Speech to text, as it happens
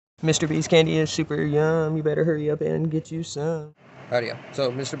MrBeast candy is super yum. You better hurry up and get you some. Howdy,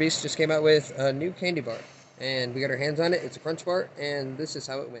 so MrBeast just came out with a new candy bar, and we got our hands on it. It's a crunch bar, and this is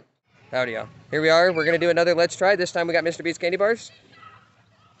how it went. Howdy, y'all. Here we are. We're gonna do another Let's Try. This time we got MrBeast candy bars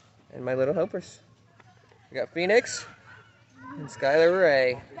and my little helpers. We got Phoenix and Skylar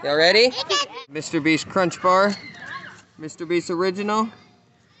Ray. Y'all ready? MrBeast Crunch Bar, MrBeast Original,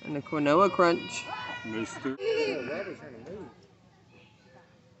 and the Quinoa Crunch.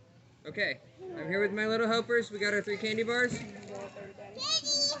 Okay, I'm here with my little helpers. We got our 3 candy bars.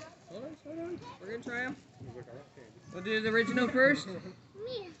 Hold on. We're gonna try them. We'll do the original first.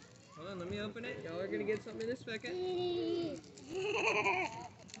 Hold on, let me open it. Y'all are gonna get something in a second.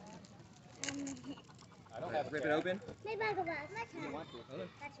 I don't have to rip it open. Maybe I'll go back. Hold on.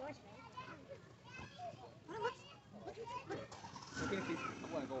 That's yours, okay,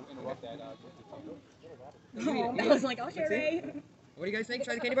 I want to go interrupt that. I was like, I'll share, Ray. What do you guys think?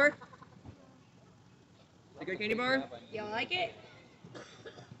 Try the candy bar? Is it a good candy bar? Y'all like it?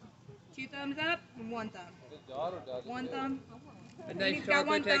 2 thumbs up and 1 thumb. 1 thumb. A nice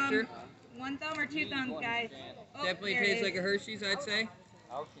chocolate texture. 1 thumb or 2 thumbs, guys. Oh, definitely tastes like a Hershey's, I'd say.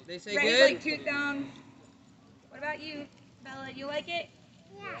 They say Ray's good. like 2 thumbs. What about you, Bella? You like it?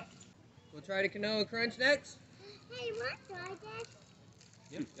 Yes. We'll try the Quinoa Crunch next. Hey, you want to try this?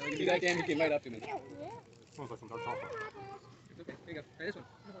 Yep. You guys came right up to me. Smells like some dark chocolate. It's okay. Here you go. Try this one.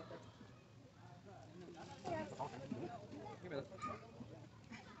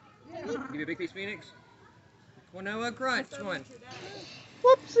 Give you a big piece, Phoenix. Quinoa Crunch one.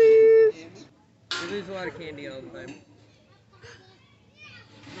 Whoopsies! We lose a lot of candy all the time.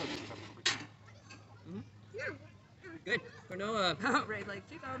 Good. Quinoa. Ray's like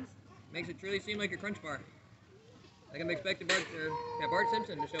 2 thumbs. Makes it truly seem like a crunch bar. Like I'm expecting Bart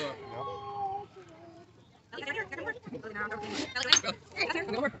Simpson to show up.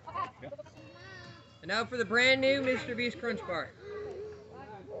 And now for the brand new MrBeast Crunch Bar.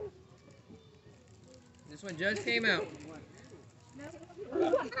 This one just came out.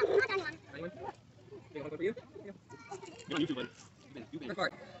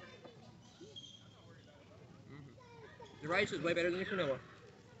 The rice is way better than the quinoa.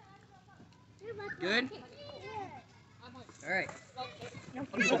 Good? Alright.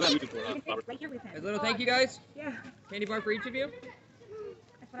 A little thank you, guys. Yeah. Candy bar for each of you.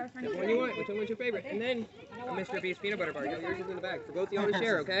 That's what I was trying to Which say. one you want? Which one was your favorite? And then a MrBeast peanut butter bar. Yours is in the bag. For both y'all to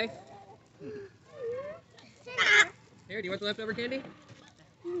share, okay? Here, do you want the leftover candy?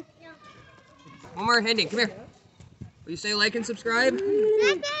 One more ending. Come here. Will you say like and subscribe?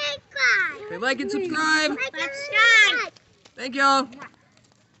 Say like and subscribe. Thank y'all.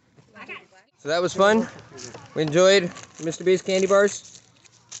 So that was fun. We enjoyed MrBeast candy bars.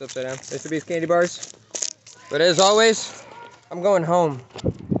 It's upside down. MrBeast candy bars. But as always, I'm going home.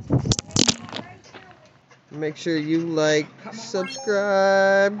 Make sure you like,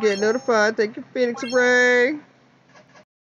 subscribe, get notified. Thank you, Phoenix and Ray.